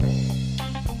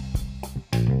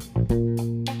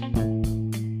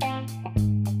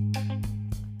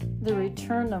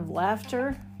return of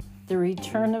laughter, the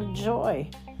return of joy.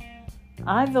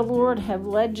 I, the Lord, have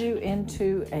led you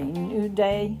into a new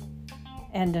day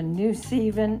and a new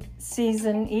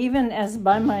season, even as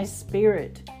by my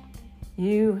Spirit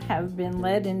you have been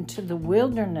led into the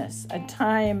wilderness, a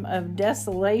time of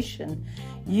desolation.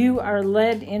 You are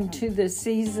led into the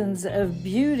seasons of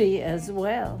beauty as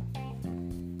well.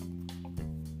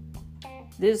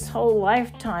 This whole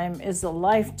lifetime is a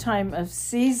lifetime of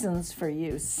seasons for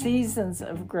you, seasons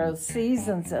of growth,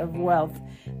 seasons of wealth.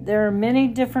 There are many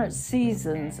different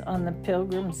seasons on the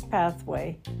pilgrim's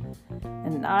pathway.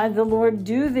 And I, the Lord,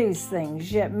 do these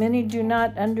things, yet many do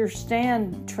not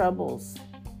understand troubles,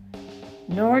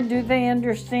 nor do they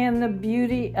understand the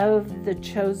beauty of the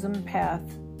chosen path.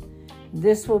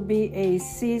 This will be a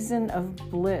season of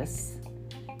bliss.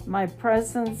 My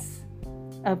presence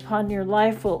upon your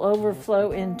life will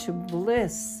overflow into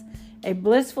bliss, a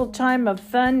blissful time of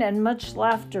fun and much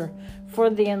laughter, for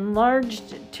the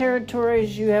enlarged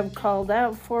territories you have called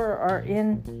out for are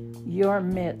in your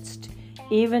midst,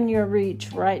 even your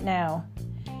reach right now.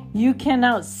 You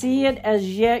cannot see it as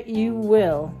yet, you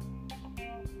will.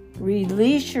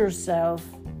 Release yourself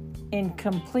in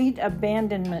complete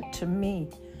abandonment to me.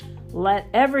 Let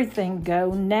everything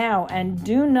go now and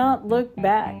do not look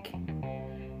back.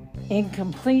 In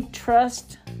complete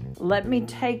trust, let me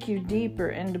take you deeper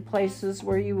into places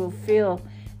where you will feel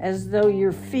as though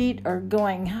your feet are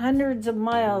going hundreds of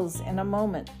miles in a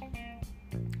moment.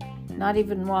 Not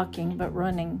even walking, but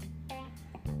running.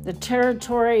 The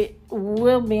territory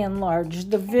will be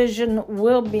enlarged. The vision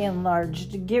will be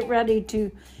enlarged. Get ready to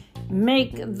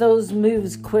make those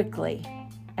moves quickly.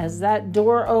 As that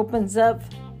door opens up,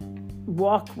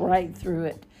 walk right through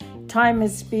it. Time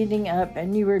is speeding up,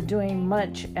 and you are doing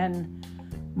much and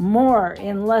more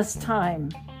in less time.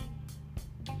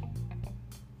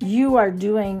 You are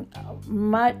doing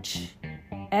much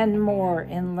and more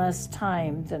in less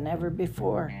time than ever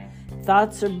before.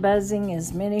 Thoughts are buzzing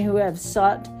as many who have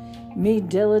sought me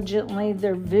diligently.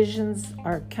 Their visions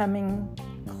are coming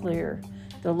clear.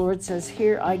 The Lord says,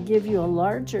 here, I give you a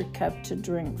larger cup to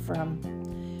drink from.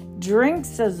 Drink,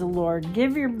 says the Lord.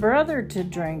 Give your brother to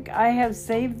drink. I have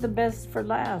saved the best for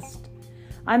last.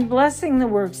 I'm blessing the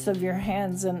works of your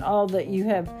hands and all that you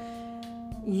have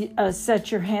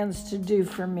set your hands to do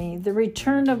for me. The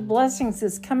return of blessings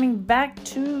is coming back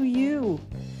to you.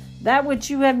 That which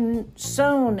you have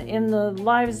sown in the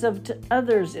lives of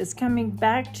others is coming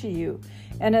back to you.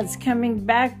 And it's coming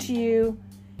back to you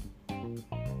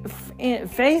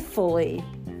faithfully.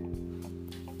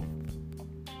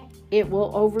 It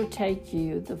will overtake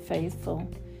you, the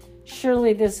faithful.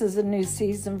 Surely this is a new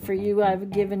season for you. I've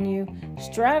given you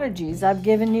strategies. I've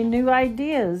given you new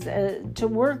ideas to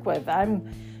work with.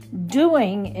 I'm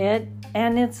doing it,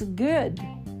 and it's good.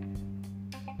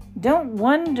 Don't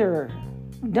wonder.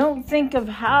 Don't think of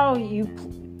how you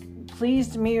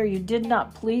pleased me or you did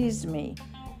not please me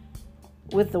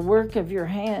with the work of your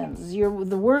hands.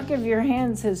 The work of your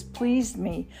hands has pleased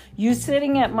me. You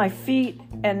sitting at my feet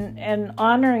and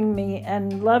honoring me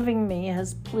and loving me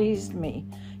has pleased me.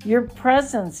 Your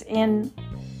presence in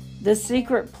the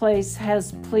secret place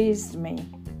has pleased me.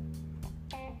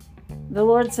 The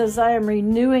Lord says, I am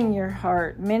renewing your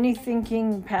heart, many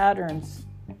thinking patterns.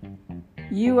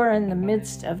 You are in the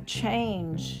midst of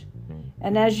change.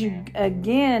 And as you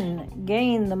again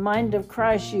gain the mind of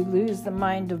Christ, you lose the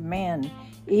mind of man,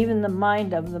 even the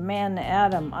mind of the man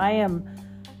Adam. I am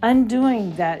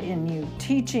undoing that in you,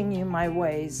 teaching you my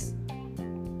ways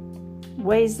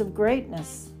of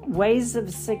greatness, ways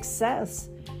of success.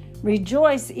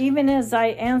 Rejoice even as I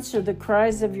answer the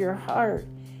cries of your heart.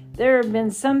 There have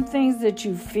been some things that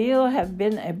you feel have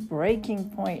been a breaking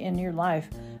point in your life,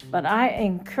 but I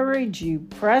encourage you,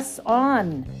 press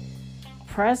on.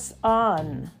 Press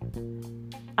on.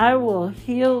 I will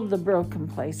heal the broken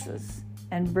places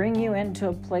and bring you into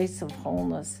a place of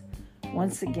wholeness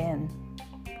once again.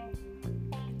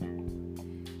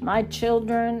 My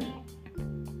children,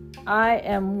 I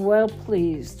am well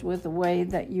pleased with the way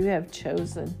that you have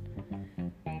chosen.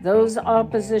 Those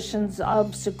oppositions,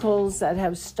 obstacles that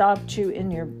have stopped you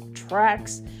in your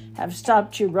tracks, have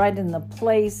stopped you right in the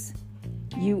place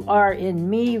you are in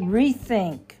me.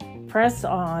 Rethink, press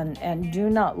on, and do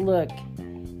not look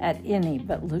at any,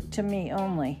 but look to me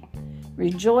only.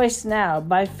 Rejoice now.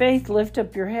 By faith, lift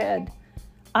up your head.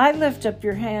 I lift up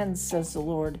your hands, says the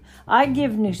Lord. I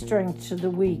give new strength to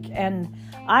the weak, and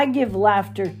I give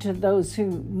laughter to those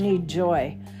who need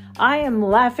joy. I am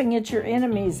laughing at your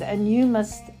enemies, and you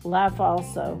must laugh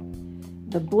also.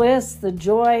 The bliss, the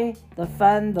joy, the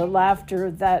fun, the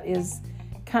laughter that is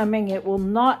coming, it will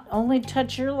not only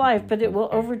touch your life, but it will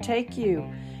overtake you.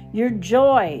 Your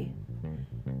joy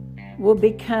will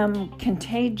become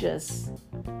contagious,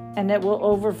 and it will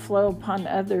overflow upon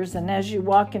others. And as you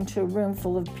walk into a room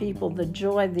full of people, the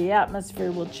joy, the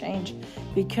atmosphere will change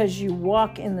because you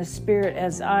walk in the Spirit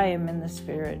as I am in the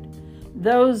Spirit.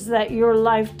 Those that your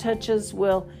life touches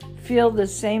will feel the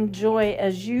same joy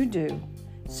as you do.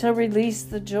 So release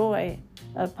the joy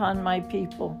upon my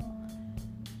people.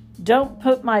 Don't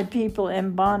put my people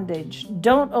in bondage.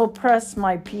 Don't oppress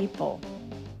my people.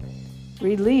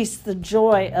 Release the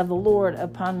joy of the Lord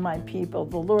upon my people.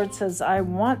 The Lord says, I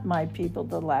want my people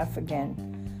to laugh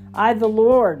again. I, the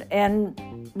Lord,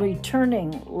 and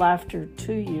returning laughter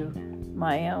to you,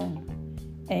 my own.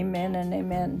 Amen and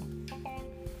amen.